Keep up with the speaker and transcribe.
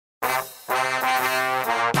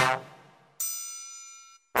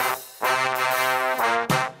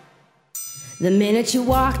The minute you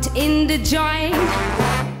walked in the joint,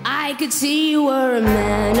 I could see you were a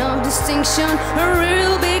man of distinction, a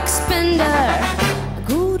real big spender,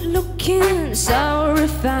 good looking, so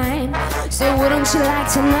refined. So wouldn't you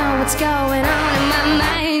like to know what's going on in my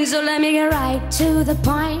mind? So let me get right to the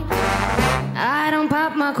point. I don't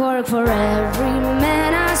pop my cork for every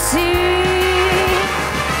man I see.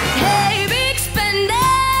 Hey, big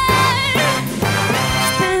spender,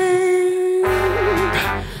 spend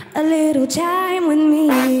a little time with me.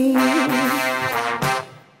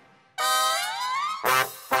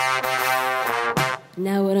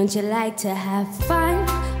 Now wouldn't you like to have fun,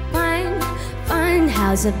 fun, fun?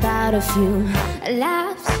 How's about a few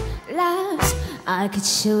laughs, laughs? I could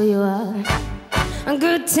show you a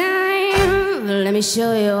good time. Let me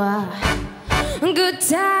show you a good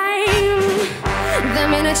time. The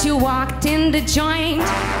minute you walked in the joint,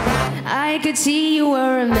 I could see you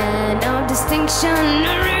were a man of distinction,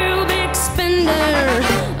 a real big spender,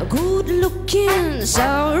 good looking,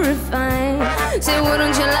 so refined. Say,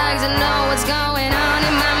 wouldn't you like to know what's going on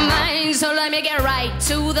in my mind? So let me get right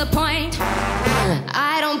to the point.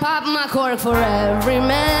 I don't pop my cork for every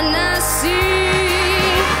man I see.